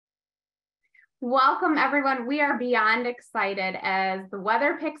Welcome, everyone. We are beyond excited as the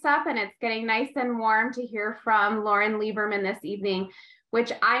weather picks up and it's getting nice and warm to hear from Lauren Lieberman this evening,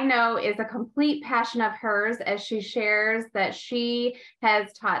 which I know is a complete passion of hers, as she shares that she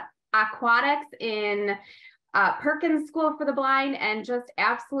has taught aquatics in Perkins School for the Blind and just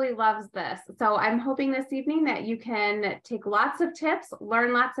absolutely loves this. So I'm hoping this evening that you can take lots of tips,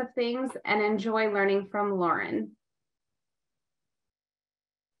 learn lots of things, and enjoy learning from Lauren.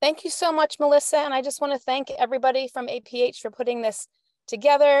 Thank you so much, Melissa. And I just want to thank everybody from APH for putting this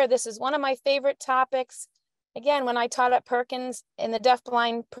together. This is one of my favorite topics. Again, when I taught at Perkins in the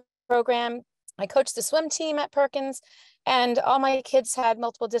deafblind program, I coached the swim team at Perkins, and all my kids had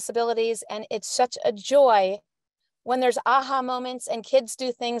multiple disabilities. And it's such a joy when there's aha moments and kids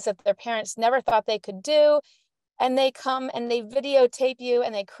do things that their parents never thought they could do. And they come and they videotape you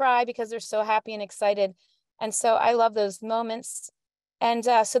and they cry because they're so happy and excited. And so I love those moments. And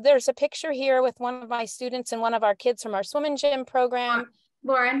so there's a picture here with one of my students and one of our kids from our swim and gym program.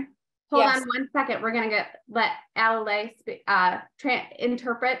 Lauren, hold on 1 second. We're going to let Alale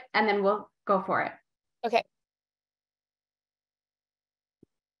interpret, and then we'll go for it. Okay.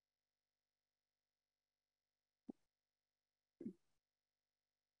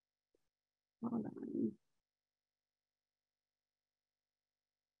 Hold on.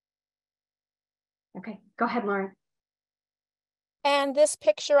 Okay, go ahead, Lauren. And this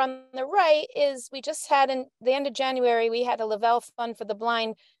picture on the right is, we just had in the end of January, we had a Lavelle Fund for the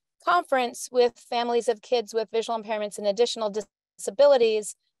Blind conference with families of kids with visual impairments and additional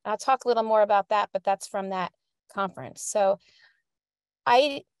disabilities. I'll talk a little more about that, but that's from that conference. So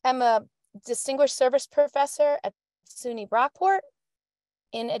I am a distinguished service professor at SUNY Brockport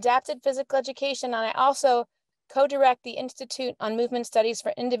in adapted physical education, and I also co-direct the Institute on Movement Studies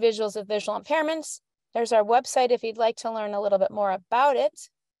for Individuals with Visual Impairments. There's our website if you'd like to learn a little bit more about it.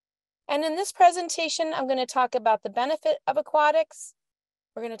 And in this presentation, I'm going to talk about the benefit of aquatics.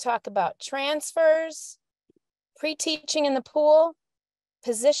 We're going to talk about transfers, pre-teaching in the pool,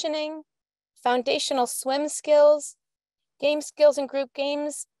 positioning, foundational swim skills, game skills and group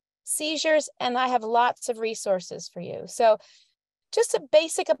games, seizures, and I have lots of resources for you. So just a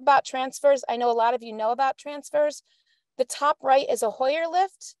basic about transfers. I know a lot of you know about transfers. The top right is a Hoyer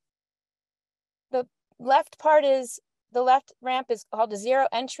lift. The left part is, the left ramp is called a zero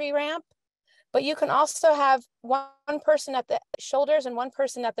entry ramp, but you can also have one person at the shoulders and one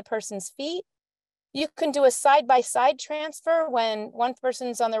person at the person's feet. You can do a side-by-side transfer when one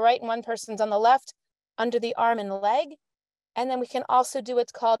person's on the right and one person's on the left under the arm and leg. And then we can also do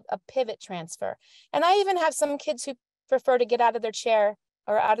what's called a pivot transfer. And I even have some kids who prefer to get out of their chair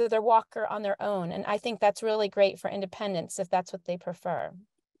or out of their walker on their own. And I think that's really great for independence if that's what they prefer.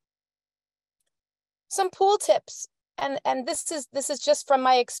 Some pool tips, and this is just from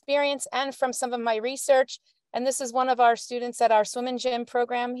my experience and from some of my research, and this is one of our students at our swim and gym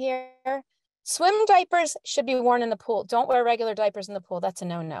program here. Swim diapers should be worn in the pool. Don't wear regular diapers in the pool. That's a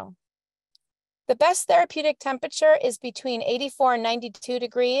no-no. The best therapeutic temperature is between 84 and 92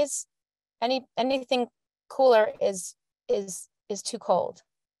 degrees. Anything cooler is too cold.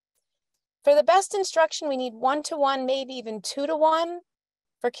 For the best instruction, we need 1-to-1, maybe even 2-to-1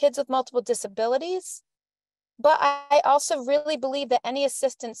 for kids with multiple disabilities. But I also really believe that any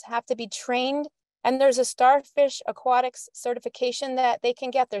assistants have to be trained, and there's a Starfish Aquatics certification that they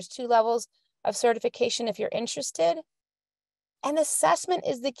can get. There's 2 levels of certification if you're interested. And assessment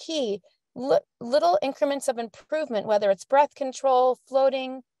is the key. Little increments of improvement, whether it's breath control,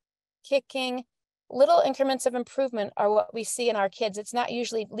 floating, kicking, little increments of improvement are what we see in our kids. It's not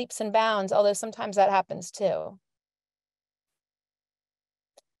usually leaps and bounds, although sometimes that happens too.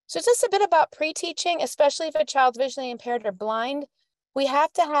 So just a bit about pre-teaching, especially if a child's visually impaired or blind. We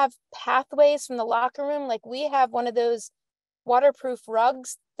have to have pathways from the locker room. Like we have one of those waterproof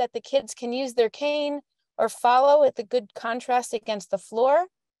rugs that the kids can use their cane or follow with a good contrast against the floor.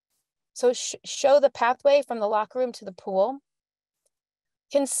 So show the pathway from the locker room to the pool.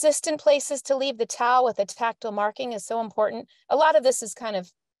 Consistent places to leave the towel with a tactile marking is so important. A lot of this is kind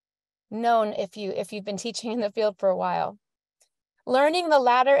of known if you've been teaching in the field for a while. Learning the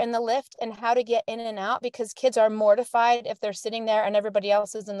ladder and the lift and how to get in and out, because kids are mortified if they're sitting there and everybody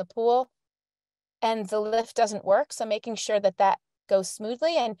else is in the pool and the lift doesn't work. So making sure that that goes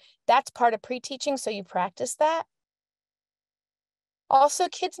smoothly, and that's part of pre-teaching, so you practice that. Also,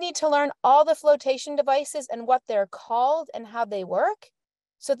 kids need to learn all the flotation devices and what they're called and how they work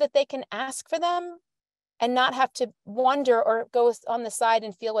so that they can ask for them and not have to wonder or go on the side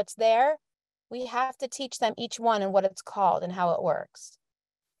and feel what's there. We have to teach them each one and what it's called and how it works.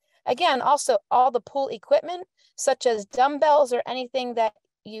 Again, also all the pool equipment, such as dumbbells or anything that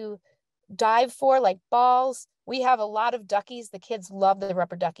you dive for, like balls. We have a lot of duckies. The kids love the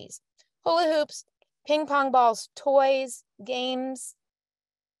rubber duckies. Hula hoops, ping pong balls, toys, games,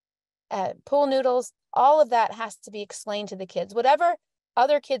 pool noodles, all of that has to be explained to the kids. Whatever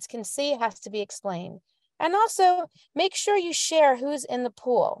other kids can see has to be explained. And also make sure you share who's in the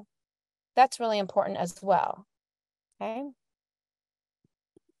pool. That's really important as well, okay?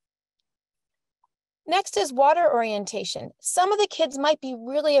 Next is water orientation. Some of the kids might be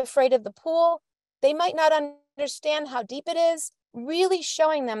really afraid of the pool. They might not understand how deep it is. Really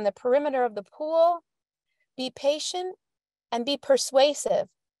showing them the perimeter of the pool. Be patient and be persuasive.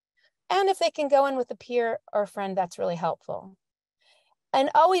 And if they can go in with a peer or friend, that's really helpful. And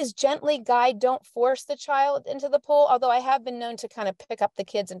always gently guide, don't force the child into the pool, although I have been known to kind of pick up the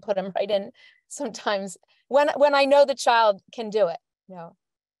kids and put them right in sometimes when I know the child can do it. No.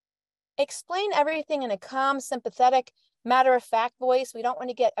 Explain everything in a calm, sympathetic, matter-of-fact voice. We don't want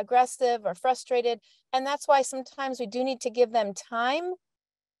to get aggressive or frustrated. And that's why sometimes we do need to give them time.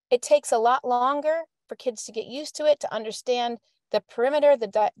 It takes a lot longer for kids to get used to it, to understand the perimeter,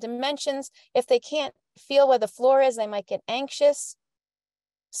 the dimensions. If they can't feel where the floor is, they might get anxious.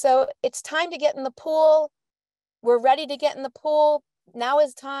 So it's time to get in the pool. We're ready to get in the pool. Now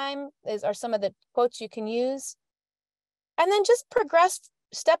is time, are some of the quotes you can use. And then just progress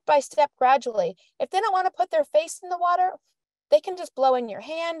step by step gradually. If they don't want to put their face in the water, they can just blow in your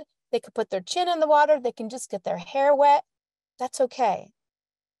hand. They could put their chin in the water. They can just get their hair wet. That's okay.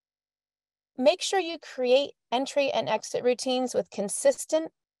 Make sure you create entry and exit routines with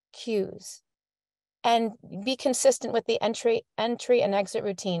consistent cues. And be consistent with the entry and exit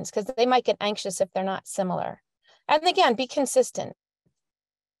routines, because they might get anxious if they're not similar. And again, be consistent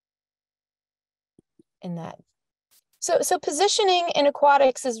in that. So positioning in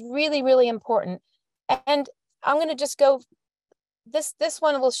aquatics is really, really important. And I'm going to just go, this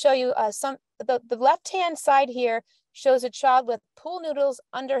one will show you the left-hand side here shows a child with pool noodles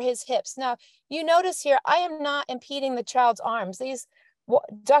under his hips. Now, you notice here, I am not impeding the child's arms. These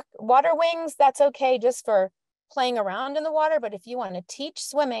water wings, that's okay just for playing around in the water, but if you want to teach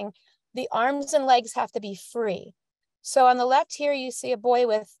swimming, the arms and legs have to be free. So on the left here, you see a boy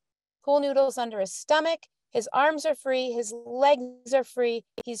with pool noodles under his stomach. His arms are free, his legs are free.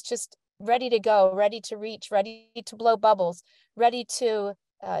 He's just ready to go, ready to reach, ready to blow bubbles, ready to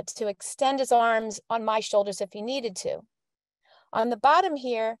extend his arms on my shoulders if he needed to. On the bottom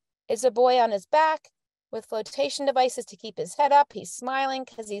here is a boy on his back with flotation devices to keep his head up. He's smiling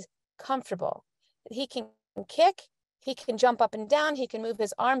because he's comfortable. He can kick, he can jump up and down, he can move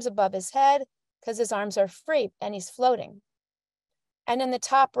his arms above his head because his arms are free and he's floating. And in the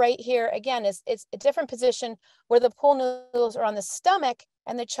top right here, again, is a different position where the pool noodles are on the stomach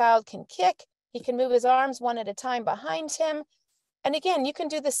and the child can kick. He can move his arms one at a time behind him. And again, you can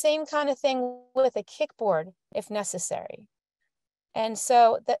do the same kind of thing with a kickboard if necessary. And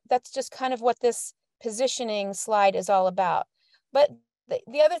so that's just kind of what this positioning slide is all about. But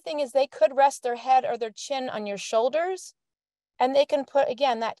the other thing is they could rest their head or their chin on your shoulders, and they can put,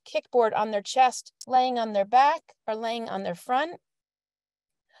 again, that kickboard on their chest, laying on their back or laying on their front.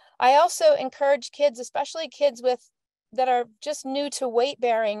 I also encourage kids, especially kids that are just new to weight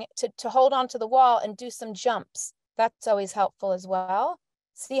bearing, to hold onto the wall and do some jumps. That's always helpful as well.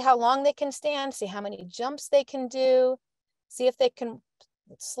 See how long they can stand, see how many jumps they can do, see if they can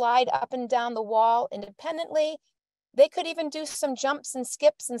slide up and down the wall independently. They could even do some jumps and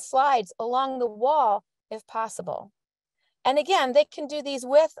skips and slides along the wall if possible. And again, they can do these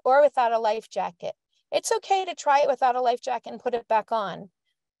with or without a life jacket. It's okay to try it without a life jacket and put it back on.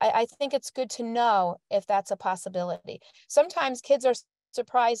 I think it's good to know if that's a possibility. Sometimes kids are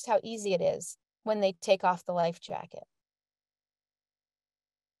surprised how easy it is when they take off the life jacket.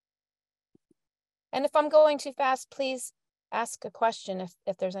 And if I'm going too fast, please ask a question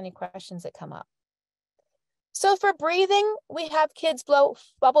if there's any questions that come up. So for breathing, we have kids blow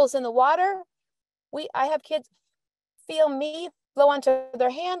bubbles in the water. I have kids feel me blow onto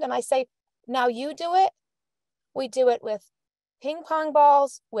their hand and I say, now you do it. We do it with ping pong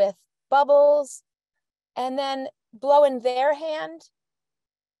balls, with bubbles, and then blow in their hand,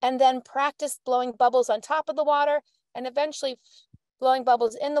 and then practice blowing bubbles on top of the water, and eventually blowing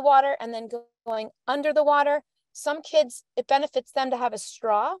bubbles in the water and then going under the water. Some kids, it benefits them to have a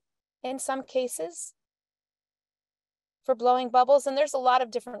straw in some cases for blowing bubbles. And there's a lot of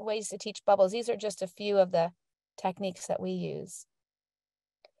different ways to teach bubbles. These are just a few of the techniques that we use.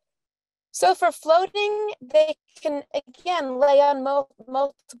 So for floating, they can, again, lay on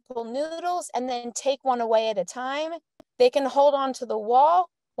multiple noodles and then take one away at a time. They can hold on to the wall,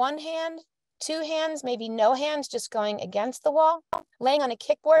 one hand, 2 hands, maybe no hands, just going against the wall, laying on a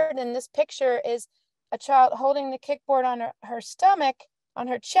kickboard. And this picture is a child holding the kickboard on her stomach, on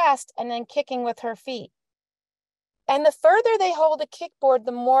her chest, and then kicking with her feet. And the further they hold a kickboard,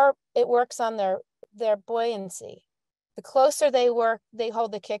 the more it works on their buoyancy. The closer they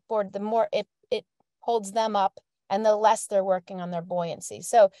hold the kickboard, the more it holds them up, and the less they're working on their buoyancy.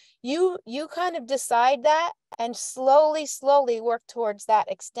 So you kind of decide that and slowly work towards that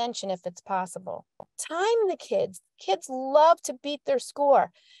extension if it's possible. Time the kids. Kids love to beat their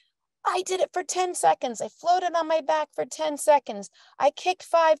score. I did it for 10 seconds. I floated on my back for 10 seconds. I kicked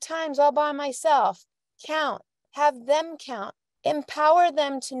 5 times all by myself. Count. Have them count. Empower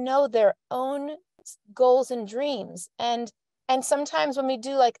them to know their own goals and dreams. And sometimes when we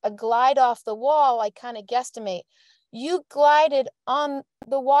do like a glide off the wall, I kind of guesstimate. You glided on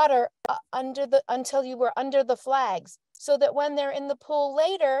the water until you were under the flags, so that when they're in the pool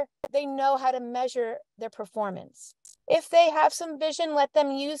later, they know how to measure their performance. If they have some vision, let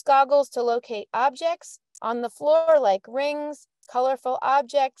them use goggles to locate objects on the floor, like rings, colorful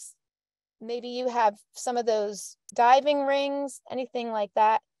objects. Maybe you have some of those diving rings. Anything like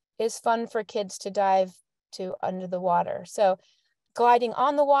that is fun for kids to dive to under the water. So gliding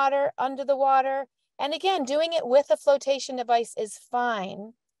on the water, under the water, and again, doing it with a flotation device is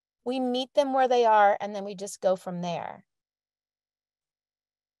fine. We meet them where they are, and then we just go from there.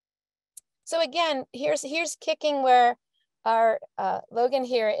 So again, here's kicking where our Logan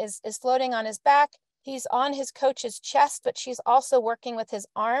here is floating on his back. He's on his coach's chest, but she's also working with his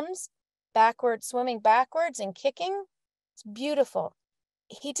arms, backwards, swimming backwards and kicking. It's beautiful.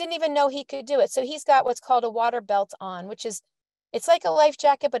 He didn't even know he could do it. So he's got what's called a water belt on, which is, it's like a life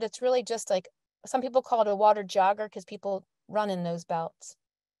jacket, but it's really just like, some people call it a water jogger because people run in those belts.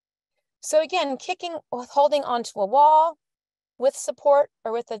 So again, kicking, holding onto a wall with support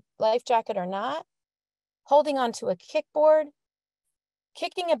or with a life jacket or not, holding onto a kickboard,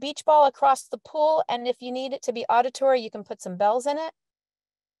 kicking a beach ball across the pool. And if you need it to be auditory, you can put some bells in it.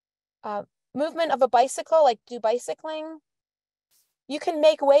 Movement of a bicycle, like do bicycling. You can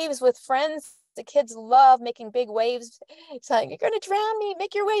make waves with friends. The kids love making big waves. It's like, you're going to drown me.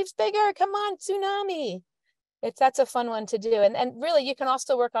 Make your waves bigger. Come on, tsunami. That's a fun one to do. And really, you can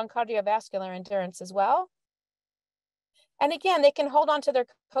also work on cardiovascular endurance as well. And again, they can hold on to their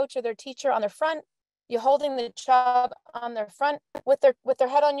coach or their teacher on their front. You're holding the child on their front with their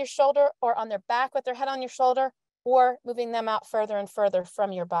head on your shoulder, or on their back with their head on your shoulder, or moving them out further and further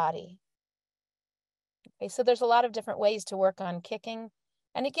from your body. Okay, so there's a lot of different ways to work on kicking.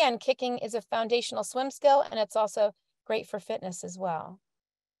 And again, kicking is a foundational swim skill, and it's also great for fitness as well.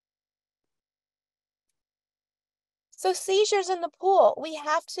 So seizures in the pool, we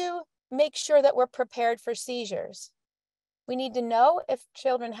have to make sure that we're prepared for seizures. We need to know if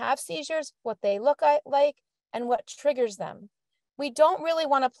children have seizures, what they look like, and what triggers them. We don't really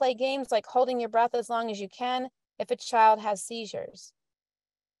want to play games like holding your breath as long as you can if a child has seizures.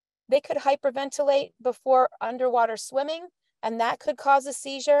 They could hyperventilate before underwater swimming, and that could cause a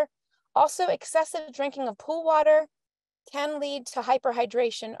seizure. Also, excessive drinking of pool water can lead to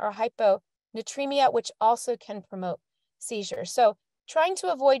hyperhydration or hyponatremia, which also can promote seizures. So trying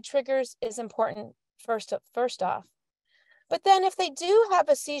to avoid triggers is important first off. But then if they do have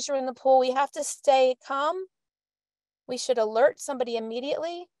a seizure in the pool, we have to stay calm. We should alert somebody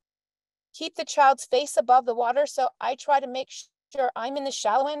immediately. Keep the child's face above the water. So I try to make sure I'm in the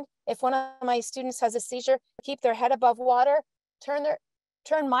shallow end. If one of my students has a seizure, keep their head above water, turn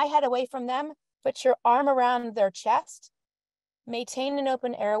my head away from them, put your arm around their chest, maintain an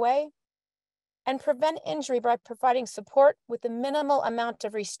open airway, and prevent injury by providing support with a minimal amount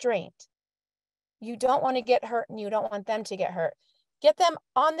of restraint. You don't want to get hurt, and you don't want them to get hurt. Get them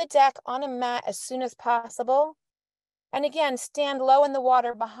on the deck on a mat as soon as possible. And again, stand low in the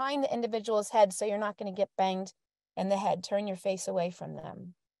water behind the individual's head so you're not going to get banged in the head. Turn your face away from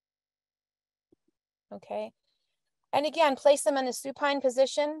them. Okay. And again, place them in a supine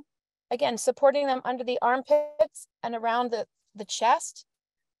position. Again, supporting them under the armpits and around the chest.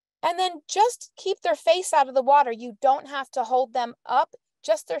 And then just keep their face out of the water. You don't have to hold them up,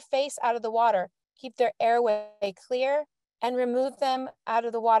 just their face out of the water. Keep their airway clear and remove them out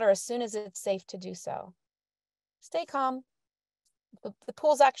of the water as soon as it's safe to do so. Stay calm. The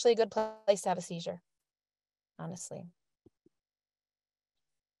pool's actually a good place to have a seizure, honestly.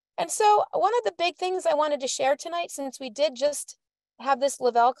 And so one of the big things I wanted to share tonight, since we did just have this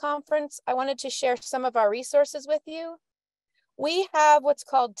Lavelle conference, I wanted to share some of our resources with you. We have what's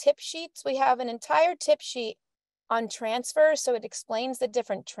called tip sheets. We have an entire tip sheet on transfer, so it explains the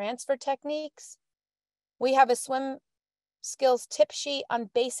different transfer techniques. We have a swim skills tip sheet on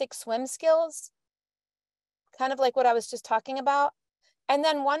basic swim skills, kind of like what I was just talking about. And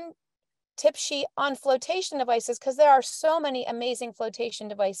then one tip sheet on flotation devices, because there are so many amazing flotation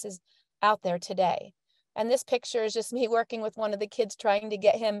devices out there today. And this picture is just me working with one of the kids trying to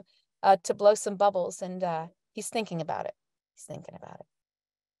get him to blow some bubbles, and he's thinking about it. He's thinking about it.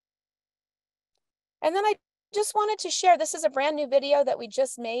 And then I just wanted to share, this is a brand new video that we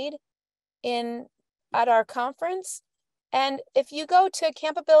just made at our conference. And if you go to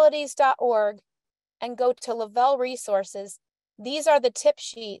campabilities.org and go to Lavelle resources, these are the tip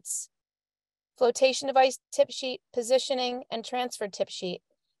sheets: flotation device tip sheet, positioning, and transfer tip sheet.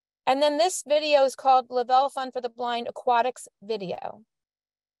 And then this video is called Lavelle Fun for the Blind Aquatics video.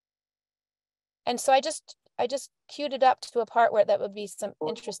 And so I just queued it up to a part where that would be some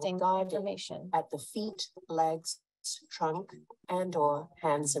interesting information. At the feet, legs, trunk, and/or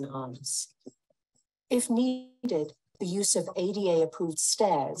hands and arms. If needed, the use of ADA-approved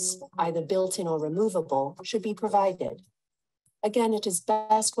stairs, either built-in or removable, should be provided. Again, it is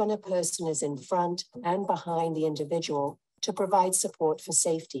best when a person is in front and behind the individual to provide support for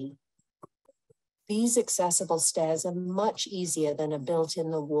safety. These accessible stairs are much easier than a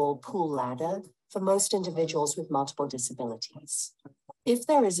built-in-the-wall pool ladder for most individuals with multiple disabilities. If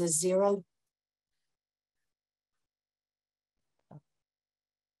there is a zero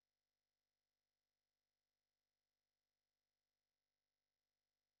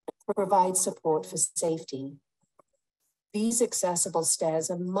provide support for safety. These accessible stairs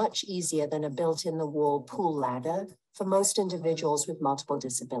are much easier than a built-in-the-wall pool ladder for most individuals with multiple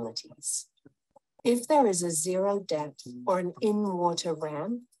disabilities. If there is a zero depth or an in-water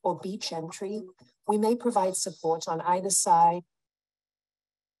ramp or beach entry, we may provide support on either side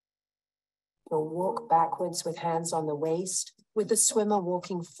or walk backwards with hands on the waist, with the swimmer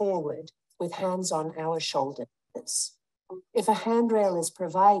walking forward with hands on our shoulders. If a handrail is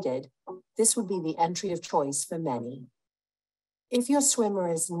provided, this would be the entry of choice for many. If your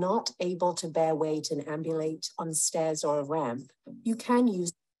swimmer is not able to bear weight and ambulate on stairs or a ramp, you can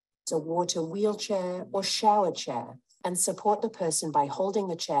use a water wheelchair or shower chair and support the person by holding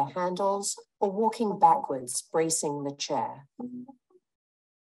the chair handles or walking backwards, bracing the chair.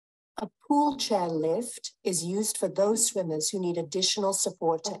 A pool chair lift is used for those swimmers who need additional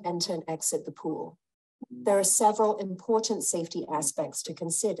support to enter and exit the pool. There are several important safety aspects to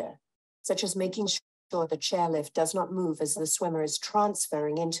consider, such as making sure the chairlift does not move as the swimmer is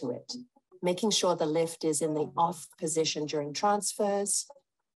transferring into it, making sure the lift is in the off position during transfers,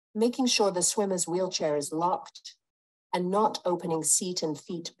 making sure the swimmer's wheelchair is locked, and not opening seat and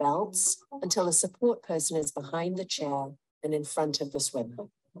feet belts until a support person is behind the chair and in front of the swimmer.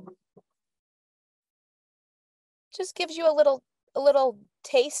 Just gives you a little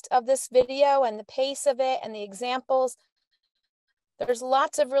taste of this video and the pace of it and the examples. There's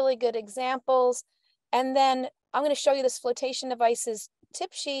lots of really good examples. And then I'm going to show you this flotation devices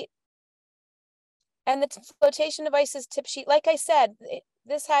tip sheet. And the flotation devices tip sheet, like I said,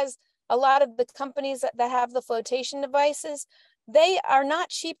 this has a lot of the companies that have the flotation devices. They are not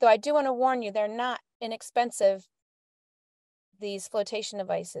cheap, though. I do want to warn you, they're not inexpensive, these flotation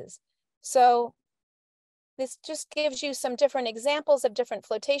devices. So this just gives you some different examples of different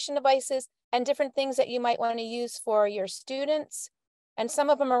flotation devices and different things that you might want to use for your students. And some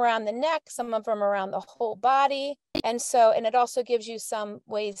of them around the neck, some of them around the whole body. And it also gives you some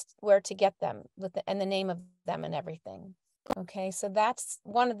ways where to get them and the name of them and everything. Okay, so that's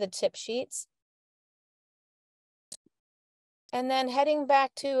one of the tip sheets. And then heading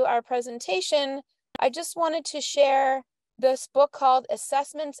back to our presentation, I just wanted to share this book called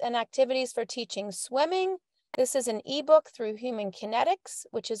Assessments and Activities for Teaching Swimming. This is an ebook through Human Kinetics,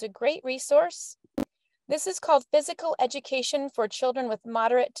 which is a great resource. This is called Physical Education for Children with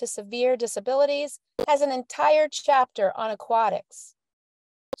Moderate to Severe Disabilities. It has an entire chapter on aquatics.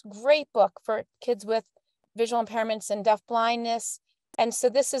 It's a great book for kids with visual impairments and deaf blindness. And so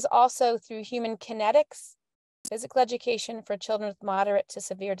this is also through Human Kinetics, Physical Education for Children with Moderate to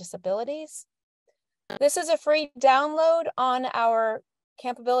Severe Disabilities. This is a free download on our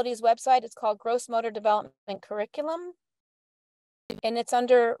Campabilities website. It's called Gross Motor Development Curriculum, and it's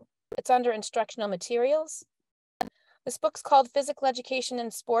under instructional materials. This book's called Physical Education in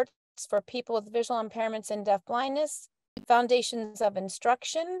Sports for People with Visual Impairments and Deaf Blindness, Foundations of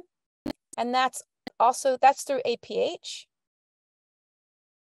Instruction, and that's through APH.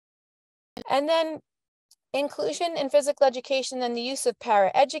 And then inclusion in physical education and the use of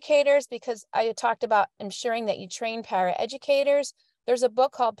paraeducators, because I talked about ensuring that you train paraeducators. There's a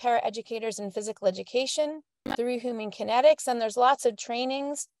book called Paraeducators in Physical Education through Human Kinetics, and there's lots of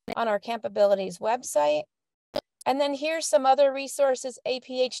trainings on our Campabilities website. And then here's some other resources,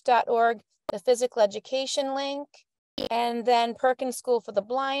 aph.org, the physical education link. And then Perkins School for the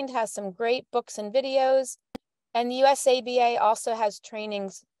Blind has some great books and videos. And the USABA also has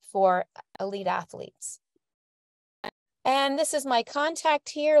trainings for elite athletes. And this is my contact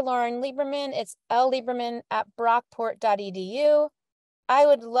here, Lauren Lieberman. It's llieberman@brockport.edu. I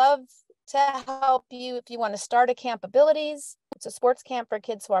would love to help you if you want to start a camp abilities. It's a sports camp for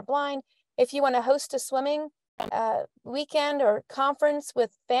kids who are blind. If you want to host a swimming weekend or conference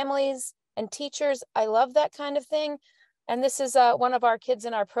with families and teachers, I love that kind of thing. And this is one of our kids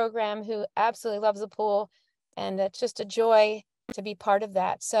in our program who absolutely loves the pool. And it's just a joy to be part of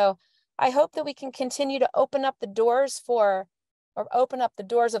that. So I hope that we can continue to open up the doors of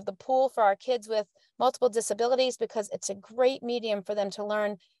the pool for our kids with multiple disabilities, because it's a great medium for them to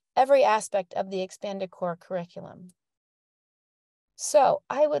learn every aspect of the expanded core curriculum. So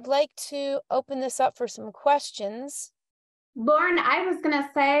I would like to open this up for some questions. Lauren, I was going to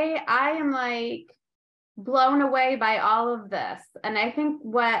say, I am like blown away by all of this. And I think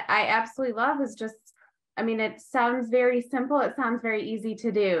what I absolutely love is just, I mean, it sounds very simple. It sounds very easy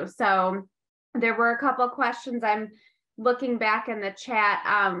to do. So there were a couple of questions. I'm looking back in the chat.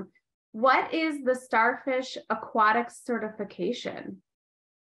 What is the Starfish Aquatics certification?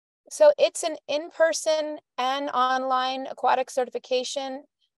 So it's an in-person and online aquatic certification.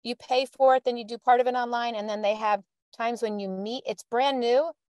 You pay for it, then you do part of it online, and then they have times when you meet. It's brand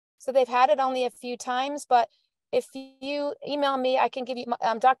new, so they've had it only a few times, but if you email me, I can give you,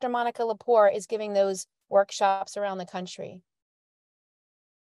 Dr. Monica Lepore is giving those workshops around the country.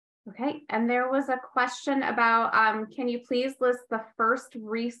 Okay, and there was a question about, can you please list the first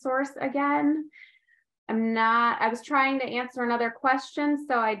resource again? I was trying to answer another question,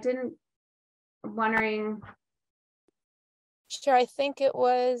 so I'm wondering. Sure, I think it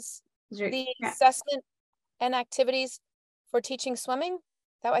was the assessment and activities for teaching swimming.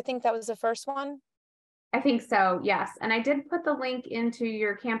 I think that was the first one. I think so, yes. And I did put the link into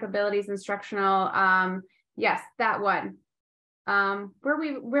your camp abilities instructional. Yes, that one.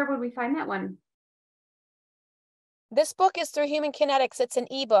 Where would we find that one? This book is through Human Kinetics. It's an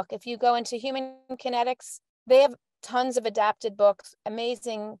ebook. If you go into Human Kinetics, they have tons of adapted books,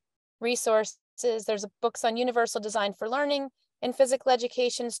 amazing resources. There's books on universal design for learning and physical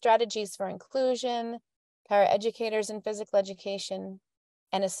education, strategies for inclusion, paraeducators in physical education,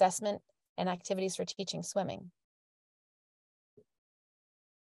 and assessment and activities for teaching swimming.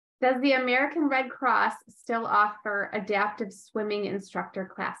 Does the American Red Cross still offer adaptive swimming instructor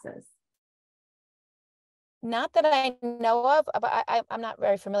classes? Not that I know of, but I'm not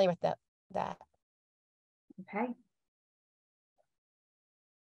very familiar with that. Okay.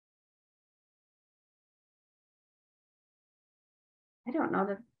 I don't know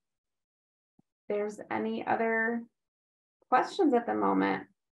that there's any other questions at the moment.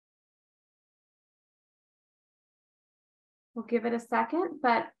 We'll give it a second,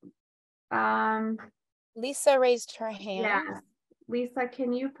 but Lisa raised her hand. Yeah, Lisa,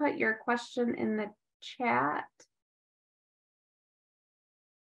 can you put your question in the chat?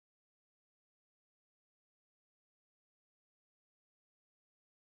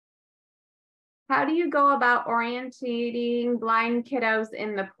 How do you go about orientating blind kiddos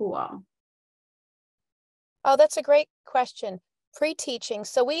in the pool? Oh, that's a great question. Pre-teaching.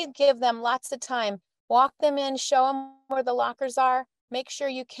 So we give them lots of time. Walk them in, show them where the lockers are. Make sure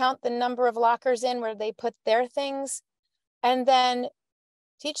you count the number of lockers in where they put their things. And then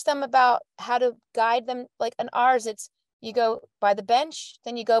teach them about how to guide them. Like in ours, it's you go by the bench,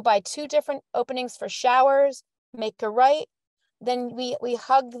 then you go by 2 different openings for showers, make a right. Then we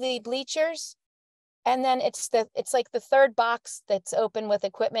hug the bleachers. And then it's like the 3rd box that's open with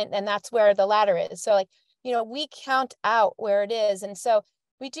equipment, and that's where the ladder is. So like, you know, we count out where it is. And so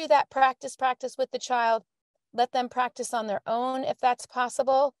we do that practice with the child, let them practice on their own if that's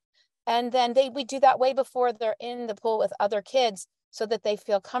possible. And then we do that way before they're in the pool with other kids so that they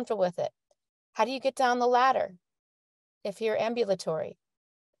feel comfortable with it. How do you get down the ladder if you're ambulatory?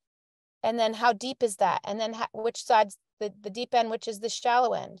 And then how deep is that? And then which side's the deep end, which is the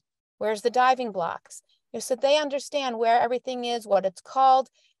shallow end? Where's the diving blocks? You know, so they understand where everything is, what it's called.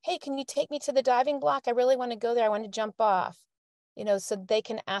 Hey, can you take me to the diving block? I really want to go there. I want to jump off, you know, so they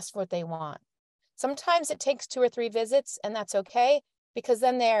can ask what they want. Sometimes it takes 2 or 3 visits, and that's okay, because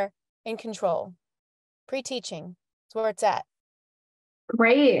then they're in control. Pre-teaching is where it's at.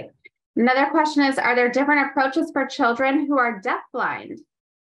 Great. Another question is, are there different approaches for children who are deafblind?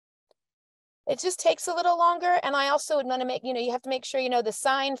 It just takes a little longer. And I also would want to make, you know, you have to make sure you know the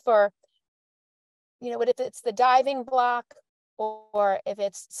sign for, you know, what if it's the diving block, or if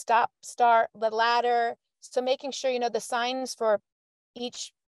it's stop, start, the ladder, So making sure you know the signs for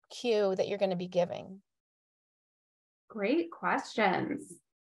each cue that you're going to be giving. Great questions.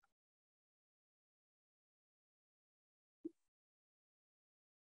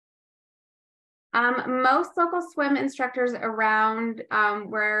 Most local swim instructors around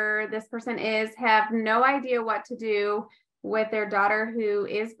where this person is have no idea what to do with their daughter who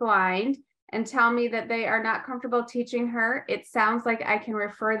is blind and tell me that they are not comfortable teaching her. It sounds like I can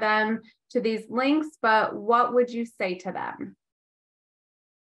refer them to these links, but what would you say to them?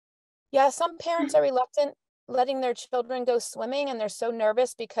 Yeah, some parents are reluctant letting their children go swimming, and they're so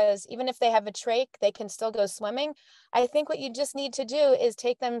nervous because even if they have a trach, they can still go swimming. I think what you just need to do is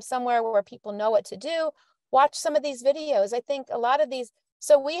take them somewhere where people know what to do. Watch some of these videos. I think a lot of these,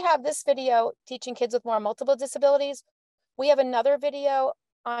 so we have this video teaching kids with more multiple disabilities. We have another video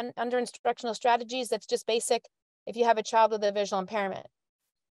on under instructional strategies that's just basic if you have a child with a visual impairment.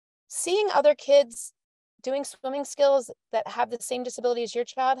 Seeing other kids doing swimming skills that have the same disability as your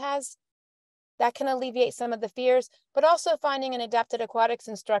child has, that can alleviate some of the fears, but also finding an adapted aquatics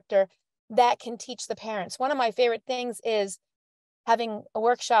instructor that can teach the parents. One of my favorite things is having a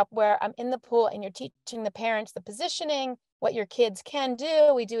workshop where I'm in the pool and you're teaching the parents the positioning, what your kids can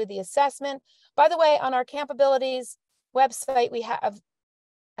do. We do the assessment. By the way, on our Campabilities website, we have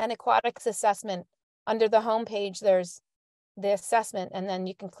an aquatics assessment. Under the homepage, there's the assessment, and then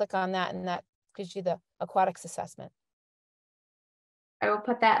you can click on that, and that gives you the aquatics assessment. I will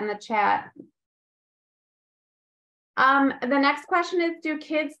put that in the chat. The next question is, do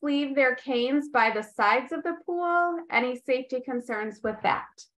kids leave their canes by the sides of the pool? Any safety concerns with that?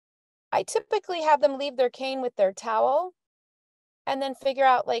 I typically have them leave their cane with their towel and then figure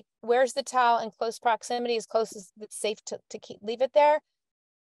out like, where's the towel in close proximity, as close as it's safe to leave it there.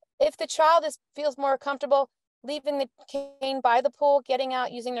 If the child feels more comfortable leaving the cane by the pool, getting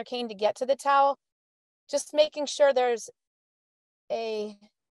out, using their cane to get to the towel, just making sure there's a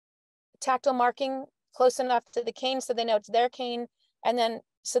tactile marking close enough to the cane so they know it's their cane, and then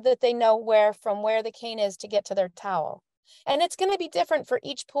so that they know from where the cane is to get to their towel. And it's going to be different for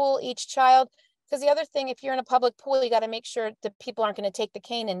each pool, each child, because the other thing, if you're in a public pool, you got to make sure that people aren't going to take the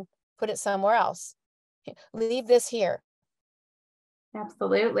cane and put it somewhere else. Leave this here.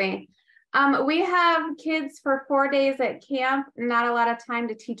 Absolutely. We have kids for 4 days at camp, not a lot of time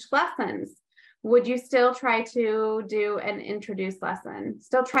to teach lessons. Would you still try to do an introduce lesson?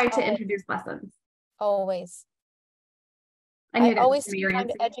 Still try to introduce lessons? Always. I always trying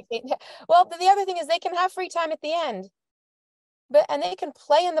to educate. Well, the other thing is they can have free time at the end, and they can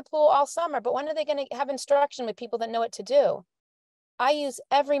play in the pool all summer, but when are they going to have instruction with people that know what to do? I use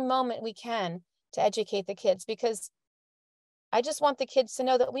every moment we can to educate the kids, because I just want the kids to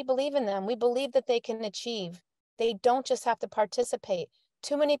know that we believe in them. We believe that they can achieve. They don't just have to participate.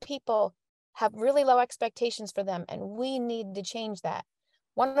 Too many people have really low expectations for them, and we need to change that.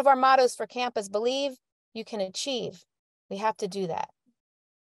 One of our mottos for camp is believe, you can achieve. We have to do that.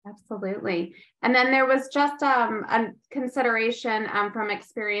 Absolutely. And then there was just a consideration from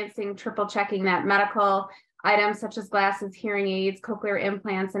experiencing triple checking that medical items such as glasses, hearing aids, cochlear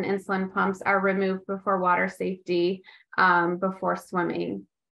implants, and insulin pumps are removed before water safety, before swimming.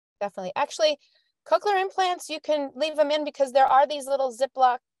 Definitely. Actually, cochlear implants, you can leave them in because there are these little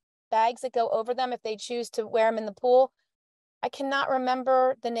Ziploc bags that go over them if they choose to wear them in the pool. I cannot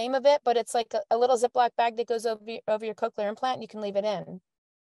remember the name of it, but it's like a little Ziploc bag that goes over your cochlear implant. You can leave it in.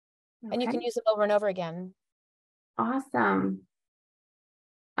 Okay. And you can use it over and over again. Awesome.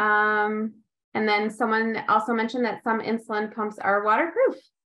 And then someone also mentioned that some insulin pumps are waterproof.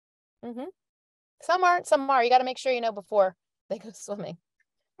 Mm-hmm. Some aren't, some are. You got to make sure you know before they go swimming.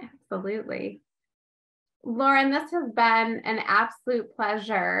 Absolutely. Lauren, this has been an absolute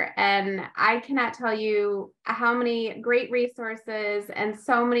pleasure, and I cannot tell you how many great resources and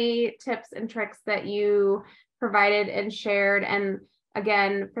so many tips and tricks that you provided and shared. And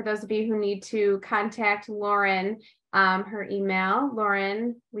again, for those of you who need to contact Lauren, her email,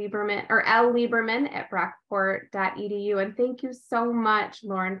 Lauren Lieberman or llieberman@brockport.edu. And thank you so much,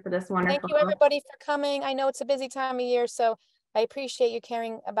 Lauren, for this wonderful. Thank you, everybody, for coming. I know it's a busy time of year, so I appreciate you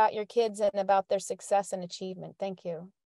caring about your kids and about their success and achievement. Thank you.